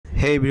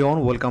Hey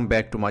everyone, welcome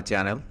back to my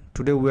channel.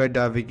 Today we are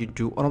diving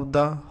into one of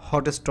the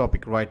hottest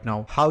topic right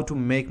now, how to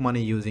make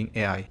money using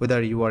AI.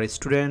 Whether you are a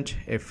student,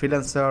 a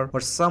freelancer,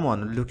 or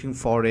someone looking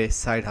for a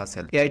side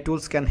hustle, AI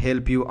tools can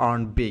help you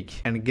earn big.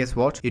 And guess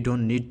what? You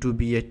don't need to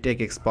be a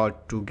tech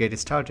expert to get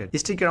started.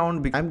 Stick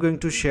around because I'm going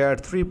to share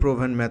 3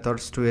 proven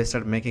methods to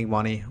start making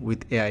money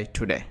with AI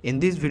today. In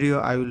this video,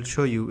 I will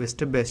show you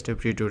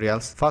step-by-step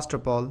tutorials. First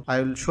of all,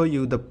 I will show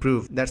you the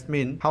proof. That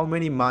means how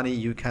many money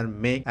you can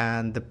make,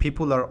 and the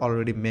people are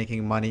already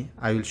making money.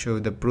 I will show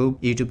you the proof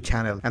YouTube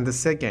channel. And the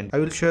second, I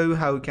will show you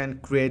how you can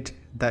create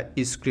the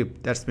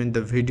script, that's mean the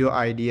video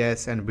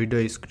ideas and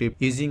video script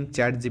using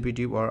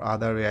ChatGPT or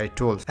other AI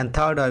tools. And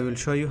third, I will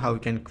show you how you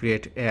can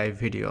create AI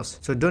videos.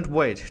 So don't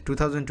wait,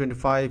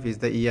 2025 is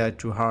the year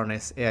to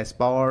harness AI's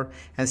power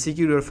and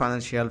secure your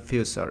financial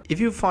future. If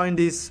you find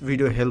this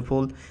video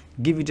helpful,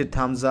 give it a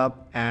thumbs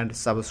up and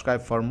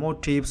subscribe for more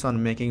tips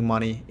on making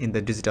money in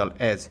the digital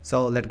age.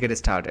 So let's get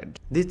started.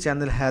 This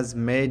channel has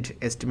made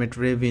estimate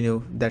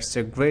revenue, that's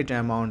a great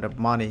amount of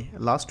money.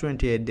 Last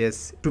 28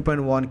 days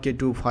 2.1k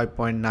to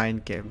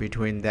 5.9k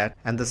between that,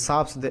 and the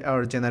subs they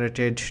are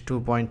generated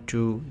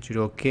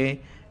 2.20k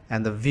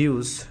and the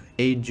views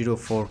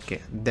 804k.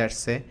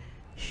 That's a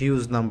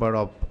huge number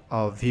of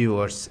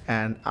viewers,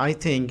 and I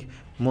think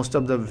most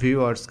of the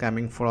viewers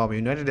coming from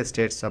United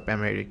States of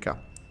America,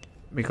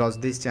 because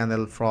this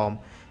channel from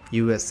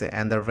USA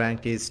and the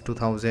rank is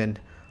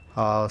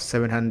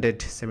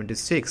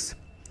 2776.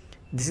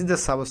 This is the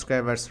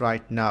subscribers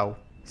right now,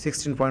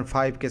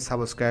 16.5k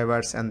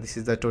subscribers, and this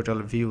is the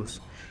total views.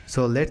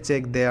 So let's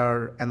check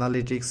their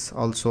analytics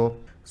also.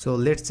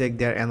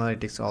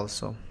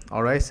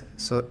 All right,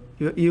 so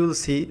you will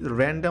see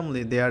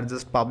randomly they are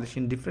just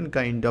publishing different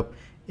kind of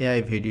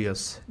AI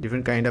videos,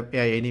 different kind of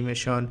AI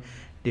animation,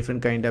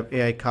 different kind of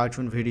AI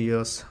cartoon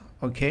videos.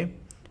 Okay,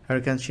 here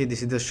you can see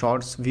this is the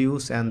shorts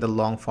views and the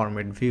long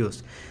format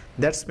views.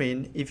 That's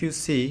mean if you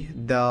see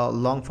the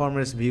long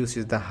format views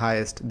is the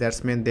highest,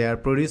 that's mean they are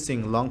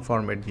producing long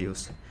format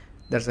views.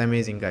 That's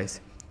amazing,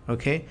 guys.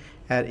 Okay,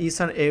 and each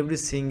and every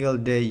single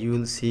day you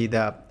will see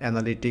the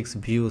analytics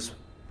views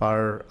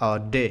per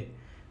day.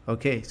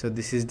 Okay, so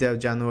this is the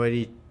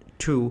January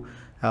 2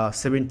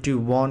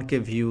 71k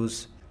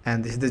views,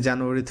 and this is the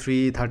January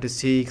 3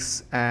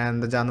 36,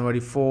 and the January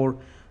 4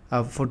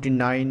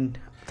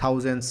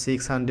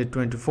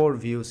 49,624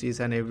 views. Each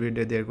and every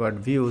day they got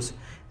views,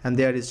 and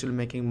they are still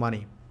making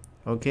money.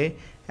 Okay,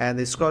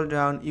 and scroll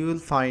down, you will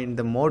find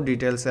the more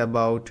details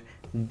about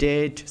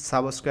date,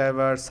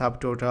 subscribers,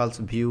 subtotals,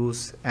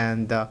 views,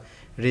 and the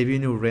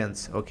revenue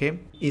range. Okay,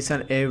 each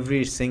and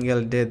every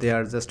single day they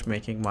are just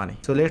making money.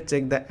 So let's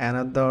check the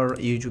another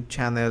YouTube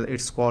channel.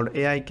 It's called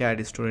AI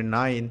Cat Story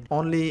 9.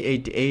 Only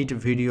 88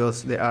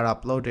 videos they are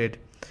uploaded,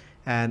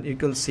 and you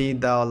can see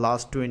the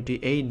last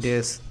 28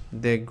 days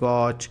they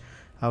got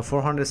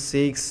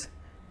 406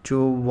 to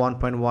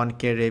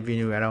 1.1k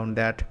revenue, around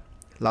that.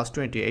 Last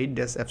 28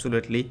 days,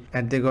 absolutely.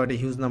 And they got a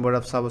huge number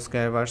of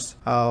subscribers,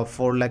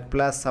 4 lakh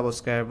plus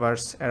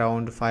subscribers,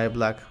 around 5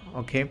 lakh.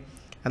 Okay,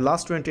 and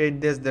last 28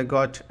 days they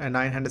got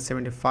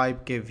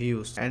 975k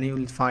views. And you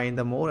will find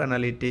the more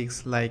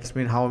analytics, like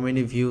mean how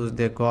many views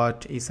they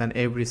got each and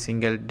every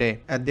single day,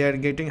 and they are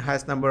getting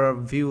highest number of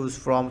views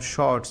from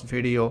shorts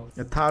video.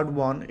 The third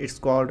one, it's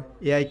called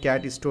AI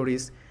Cat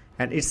Stories,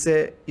 and it's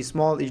a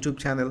small YouTube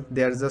channel.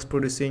 They are just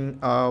producing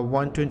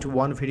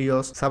 121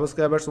 videos,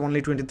 subscribers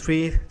only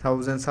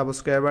 23,000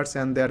 subscribers,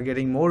 and they are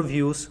getting more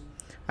views.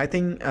 I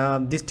think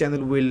this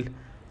channel will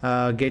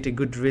get a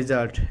good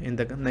result in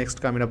the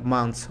next coming up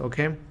months.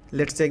 Okay,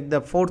 let's check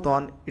the fourth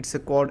one. It's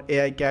called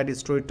AI Cat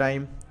Story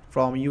Time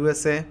from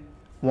USA.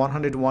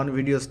 101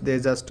 videos they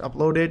just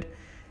uploaded,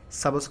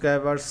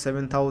 subscribers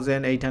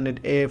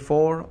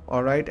 7,884.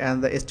 all right,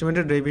 and the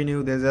estimated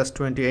revenue, they just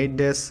 28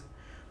 days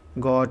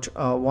got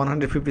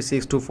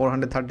 156 to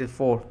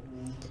 434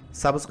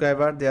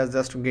 subscriber. They are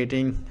just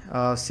getting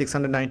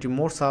 690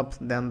 more subs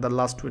than the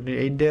last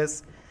 28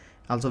 days.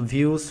 Also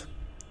views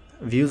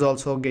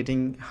also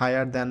getting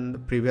higher than the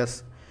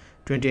previous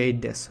 28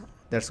 days.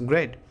 That's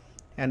great.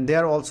 And they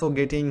are also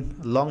getting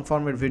long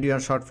format video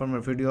and short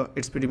format video.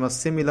 It's pretty much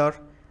similar.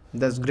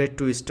 That's great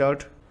to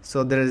start.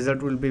 So the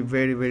result will be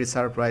very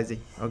surprising.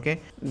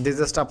 Okay, they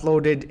just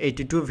uploaded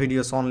 82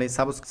 videos only,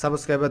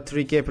 subscriber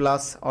 3k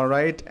plus. all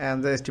right,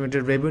 and the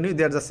estimated revenue,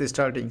 they are just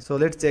starting. So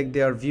let's check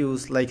their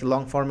views, like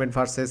long format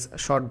versus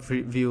short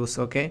views.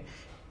 Okay,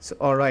 so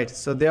all right,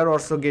 so they are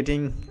also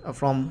getting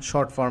from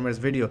short format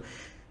video.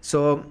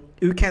 So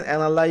you can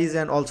analyze,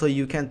 and also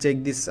you can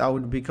check this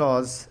out,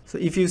 because so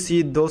if you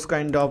see those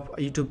kind of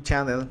YouTube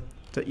channel,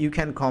 so you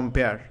can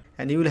compare,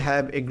 and you will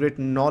have a great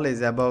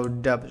knowledge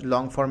about the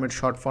long format,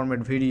 short format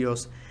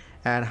videos,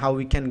 and how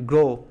we can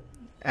grow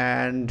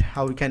and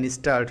how we can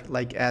start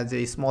like as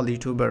a small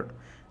YouTuber.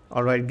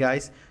 All right,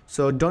 guys,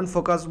 so don't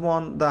focus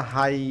on the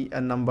high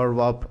number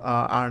of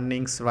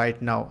earnings right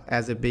now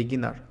as a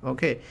beginner.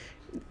 Okay,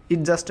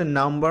 it's just a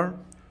number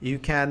you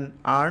can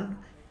earn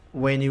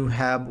when you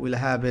will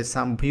have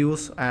some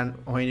views, and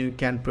when you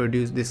can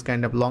produce this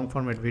kind of long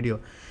format video.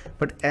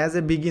 But as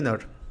a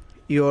beginner,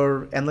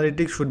 your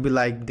analytics should be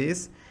like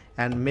this,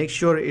 and make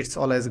sure it's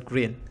always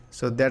green.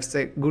 So that's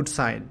a good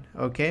sign.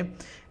 Okay,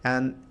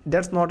 and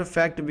that's not a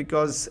fact,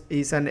 because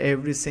each and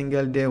every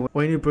single day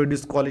when you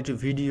produce quality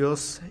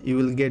videos, you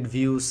will get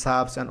views,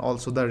 subs, and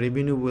also the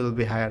revenue will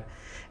be higher.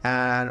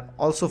 And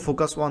also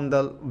focus on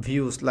the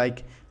views,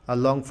 like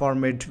long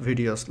format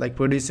videos. Like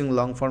producing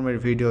long format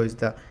video is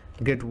the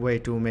great way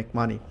to make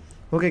money.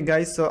 Okay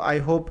guys, so I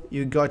hope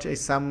you got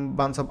some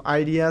bunch of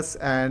ideas,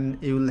 and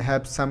you will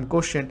have some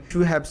question. If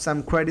you have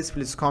some queries,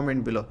 please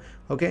comment below.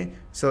 Okay,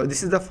 so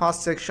this is the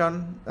first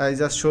section. I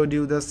just showed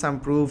you the some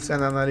proofs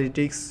and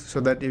analytics so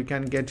that you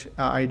can get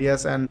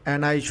ideas, and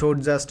I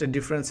showed just the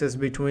differences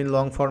between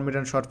long format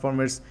and short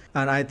formats,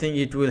 and I think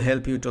it will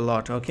help you a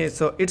lot. Okay,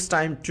 so it's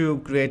time to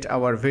create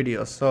our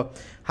videos. So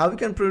how we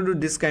can produce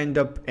this kind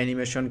of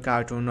animation,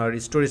 cartoon, or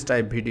stories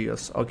type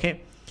videos.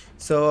 Okay,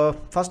 so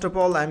first of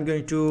all, I'm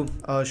going to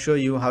show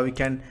you how we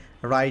can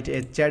write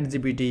a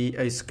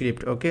ChatGPT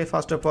script. Okay,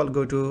 first of all,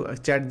 go to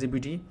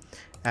ChatGPT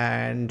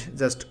and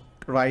just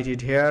write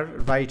it here.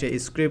 Write a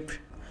script.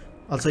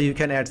 Also, you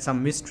can add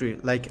some mystery,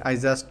 like I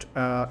just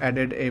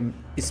added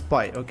a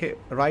spy. Okay,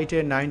 write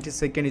a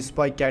 90-second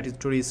spy cat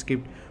story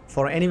script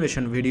for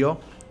animation video.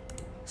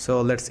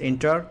 So let's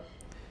enter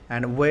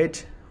and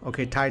wait.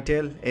 Okay,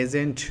 title: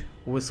 Agent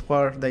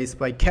Whisper the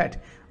Spy Cat.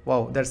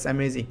 Wow, that's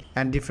amazing,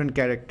 and different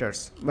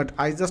characters, but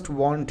I just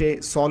want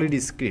a solid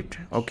script.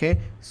 Okay,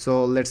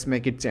 so let's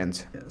make it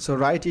change. So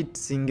write it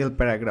single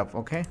paragraph.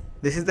 Okay,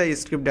 this is the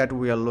script that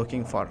we are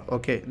looking for.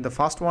 Okay, the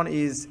first one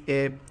is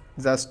a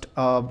just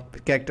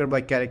character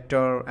by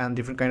character and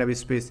different kind of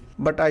space,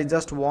 but I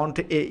just want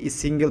a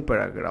single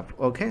paragraph.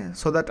 Okay,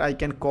 so that I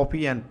can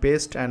copy and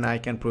paste and I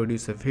can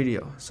produce a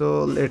video.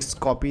 So let's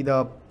copy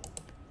the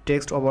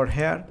text over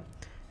here,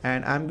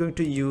 and I'm going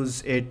to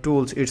use a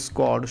tools. It's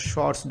called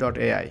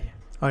short.ai.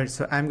 Alright,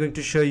 so I'm going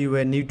to show you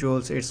a new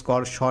tools. It's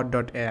called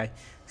short.ai.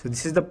 So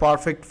this is the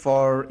perfect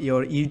for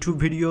your YouTube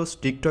videos,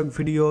 TikTok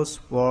videos,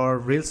 or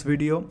Reels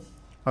video.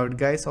 Alright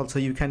guys, also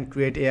you can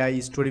create AI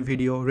story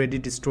video,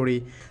 Reddit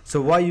story.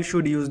 So why you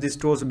should use these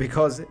tools?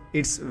 Because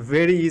it's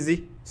very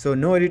easy. So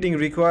no editing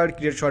required.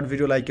 Create short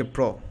video like a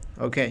pro.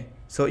 Okay,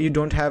 so you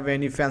don't have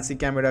any fancy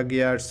camera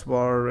gears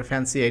or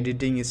fancy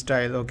editing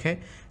style. Okay,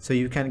 so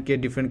you can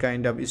get different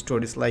kind of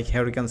stories, like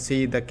here you can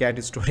see the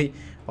cat story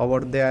over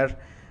there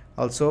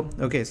also.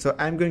 Okay, so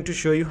I'm going to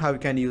show you how you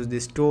can use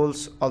these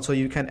tools. Also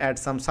you can add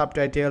some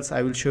subtitles.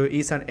 I will show you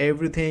each and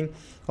everything.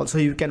 Also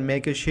you can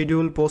make a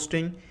schedule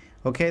posting.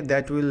 Okay,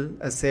 that will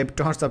save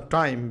tons of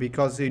time,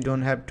 because you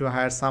don't have to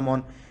hire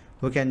someone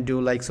who can do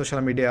like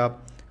social media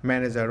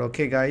manager.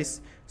 Okay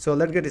guys, so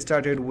let's get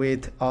started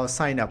with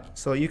sign up.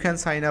 So you can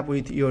sign up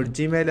with your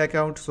Gmail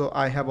account. So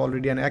I have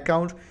already an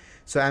account,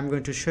 so I'm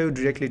going to show you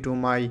directly to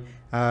my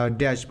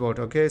dashboard.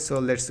 Okay, so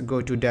let's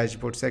go to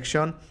dashboard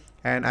section,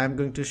 and I'm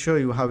going to show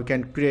you how you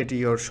can create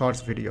your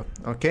shorts video.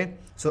 Okay,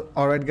 so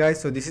alright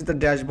guys, so this is the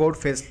dashboard,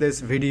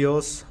 faceless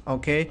videos.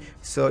 Okay,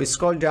 so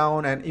scroll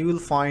down and you will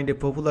find a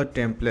popular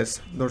templates.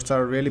 Those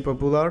are really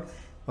popular.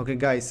 Okay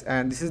guys,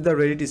 and this is the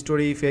Reddit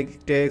story,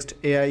 fake text,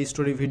 AI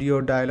story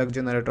video, dialogue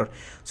generator.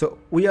 So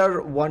we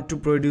want to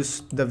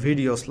produce the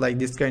videos like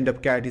this kind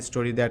of cat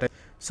story that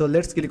so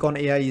let's click on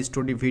AI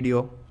story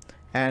video,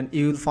 and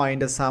you will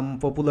find some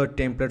popular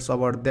templates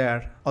over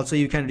there. Also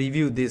you can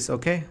review this.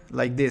 Okay,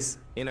 like this.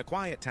 In a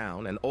quiet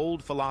town, an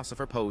old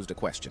philosopher posed a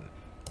question.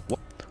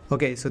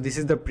 Okay, so this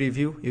is the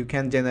preview you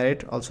can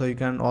generate. Also you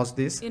can watch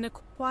this. In a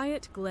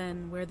quiet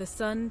glen where the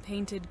sun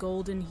painted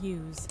golden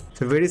hues.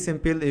 So very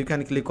simple. You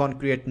can click on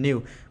create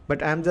new,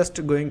 but I'm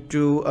just going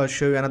to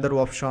show you another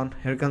option.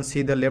 Here you can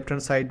see the left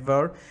hand side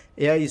where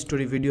AI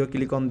story video.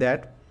 Click on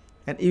that,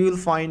 and you will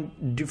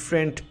find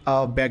different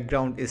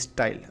background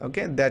style,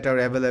 okay, that are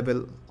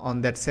available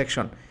on that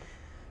section.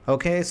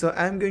 Okay, so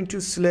I'm going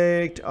to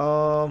select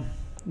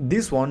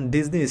this one,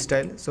 Disney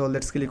style. So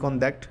let's click on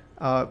that.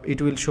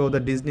 It will show the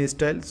Disney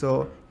style.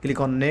 So click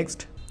on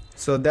next.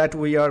 So that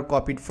we are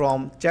copied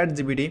from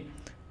ChatGPT.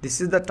 This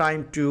is the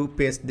time to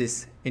paste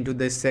this into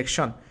this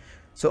section.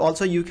 So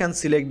also you can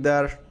select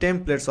the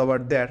templates over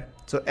there.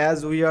 So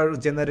as we are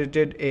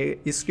generated a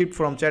script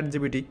from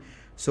ChatGPT,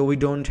 so we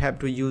don't have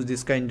to use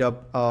this kind of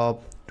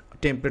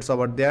templates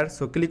over there.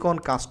 So click on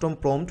custom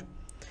prompt,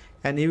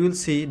 and you will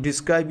see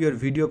describe your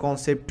video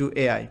concept to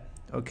AI.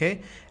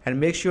 Okay, and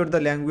make sure the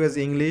language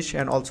English,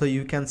 and also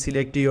you can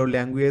select your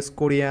language: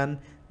 Korean,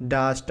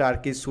 Dutch,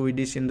 Turkish,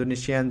 Swedish,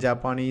 Indonesian,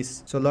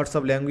 Japanese. So lots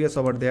of languages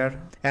over there.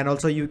 And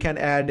also you can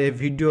add a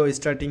video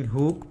starting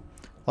hook.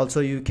 Also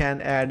you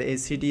can add a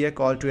CTA,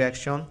 call to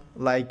action,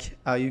 like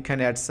you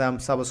can add some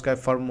subscribe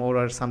for more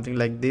or something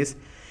like this.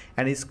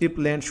 And script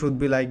length should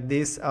be like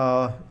this,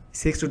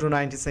 60 to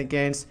 90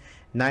 seconds,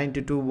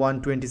 90 to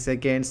 120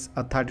 seconds,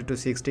 30 to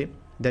 60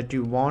 that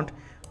you want.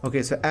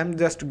 Okay, so I'm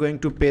just going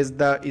to paste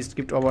the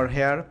script over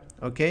here.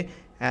 Okay,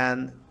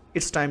 and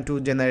it's time to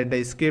generate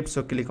the script.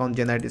 So click on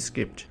generate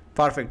script.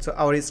 Perfect. So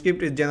our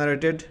script is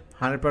generated,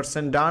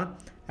 100% done,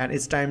 and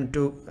it's time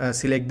to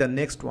select the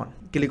next one.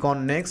 Click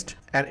on next,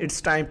 and it's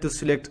time to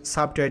select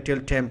subtitle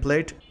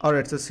template.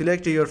 Alright, so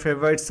select your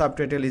favorite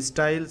subtitle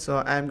style.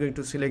 So I'm going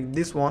to select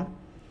this one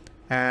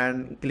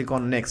and click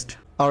on next.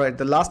 Alright,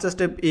 the last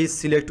step is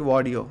select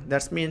audio.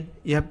 That's mean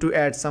you have to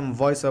add some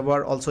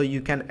voiceover. Also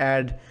you can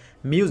add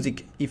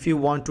music if you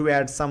want to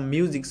add some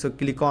music. So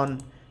click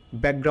on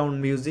background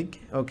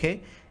music.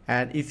 Okay,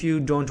 and if you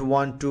don't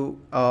want to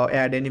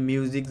add any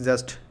music,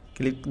 just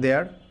click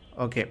there.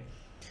 Okay,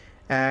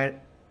 and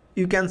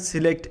you can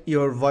select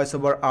your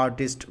voiceover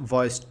artist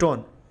voice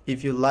tone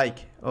if you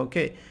like.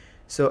 Okay,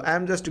 so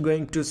I'm just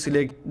going to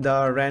select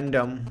the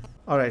random.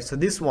 Alright, so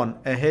this one,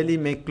 Haley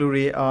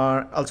McClury,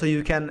 also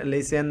you can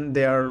listen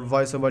their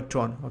voiceover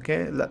tone.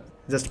 Okay,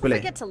 just play. Don't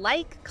forget to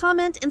like,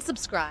 comment, and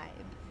subscribe.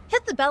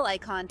 Hit the bell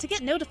icon to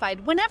get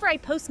notified whenever I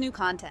post new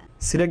content.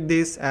 Select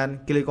this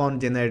and click on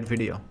generate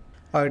video.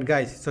 Alright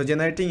guys, so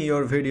generating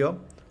your video.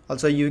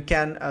 Also you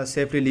can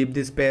safely leave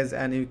this page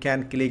and you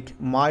can click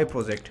my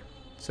project.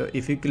 So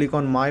if you click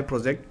on my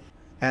project,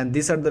 and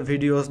these are the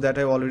videos that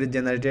I've already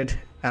generated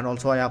and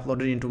also I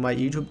uploaded into my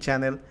YouTube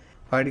channel.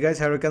 Alright guys,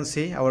 here you can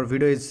see our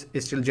video is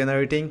still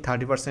generating,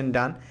 30%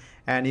 done,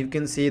 and you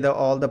can see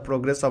all the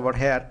progress over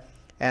here.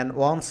 And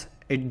once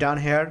it done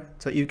here,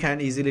 so you can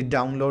easily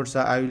download. So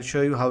I will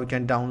show you how you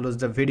can download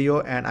the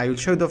video and I will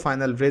show you the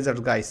final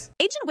result, guys.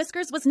 Agent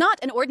Whiskers was not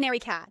an ordinary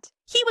cat.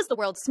 He was the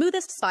world's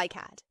smoothest spy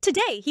cat.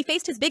 Today, he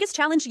faced his biggest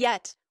challenge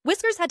yet.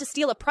 Whiskers had to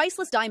steal a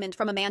priceless diamond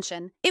from a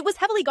mansion. It was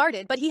heavily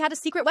guarded, but he had a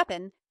secret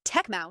weapon,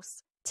 Tech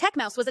Mouse. Tech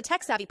Mouse was a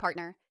tech-savvy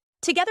partner.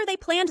 Together they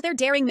planned their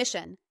daring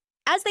mission.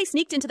 As they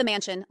sneaked into the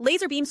mansion,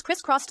 laser beams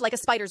crisscrossed like a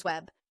spider's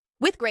web.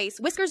 With grace,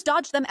 Whiskers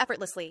dodged them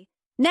effortlessly.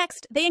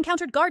 Next, they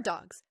encountered guard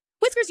dogs.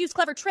 Whiskers used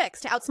clever tricks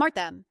to outsmart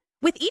them.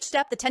 With each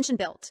step, the tension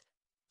built.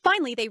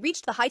 Finally, they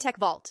reached the high-tech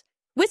vault.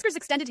 Whiskers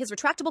extended his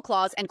retractable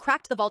claws and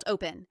cracked the vault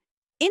open.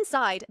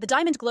 Inside, the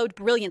diamond glowed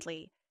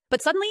brilliantly.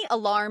 But suddenly,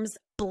 alarms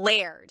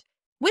blared.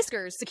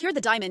 Whiskers secured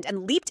the diamond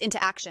and leaped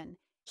into action.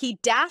 He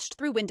dashed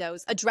through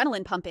windows,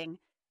 adrenaline pumping.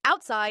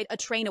 Outside, a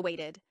train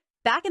awaited.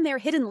 Back in their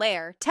hidden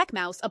lair, Tech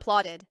Mouse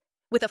applauded.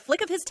 With a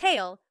flick of his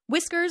tail,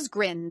 Whiskers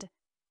grinned.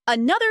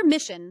 Another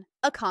mission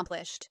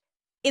accomplished.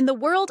 In the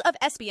world of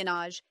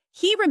espionage,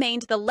 he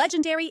remained the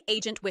legendary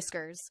Agent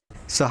Whiskers.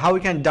 So how we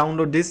can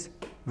download this?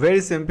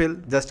 Very simple.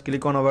 Just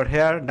click on over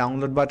here,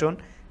 download button,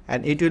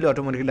 and it will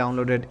automatically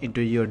download it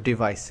into your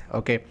device.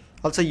 Okay.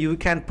 Also you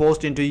can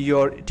post into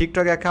your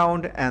TikTok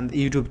account and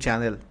YouTube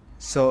channel.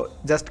 So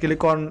just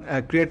click on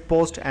create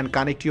post and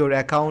connect your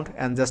account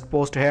and just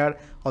post here.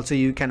 Also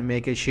you can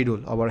make a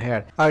schedule over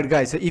here. Alright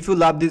guys, so if you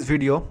love this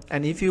video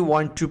and if you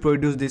want to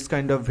produce this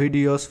kind of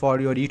videos for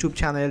your YouTube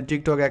channel,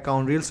 TikTok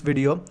account, Reels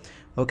video,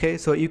 okay,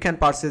 so you can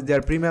purchase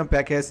their premium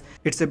package.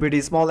 It's a pretty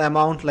small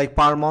amount, like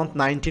per month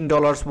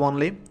 $19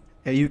 only.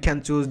 You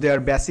can choose their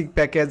basic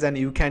package and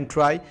you can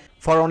try.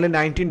 For only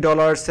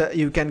 $19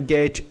 you can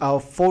get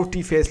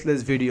 40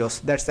 faceless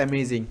videos. That's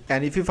amazing.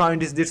 And if you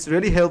find this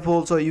really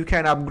helpful, so you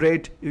can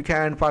upgrade, you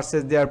can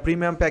purchase their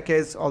premium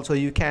package. Also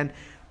you can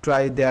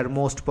try their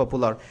most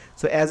popular.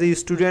 So as a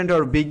student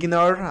or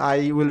beginner,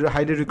 I will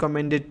highly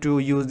recommend it to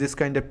use this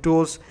kind of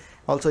tools.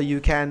 Also you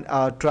can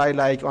try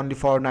like only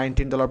for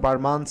 $19 per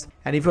month,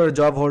 and if you're a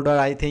job holder,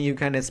 I think you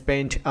can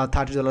spend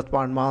 $30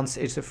 per month.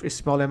 It's a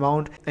small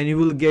amount and you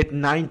will get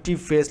 90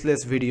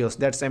 faceless videos.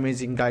 That's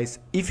amazing guys.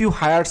 If you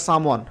hire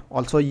someone,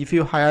 also if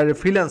you hire a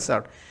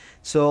freelancer,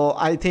 so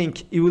I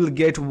think you will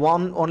get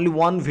only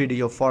one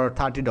video for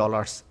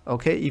 $30.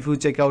 Okay, if you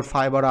check out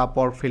Fiverr app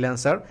or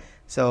Freelancer.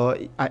 So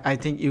I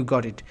think you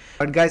got it.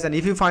 But guys, and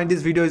if you find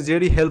this video is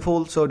really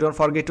helpful, so don't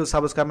forget to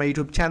subscribe my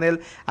YouTube channel.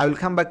 I will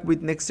come back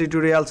with next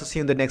tutorial. So see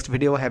you in the next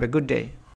video. Have a good day.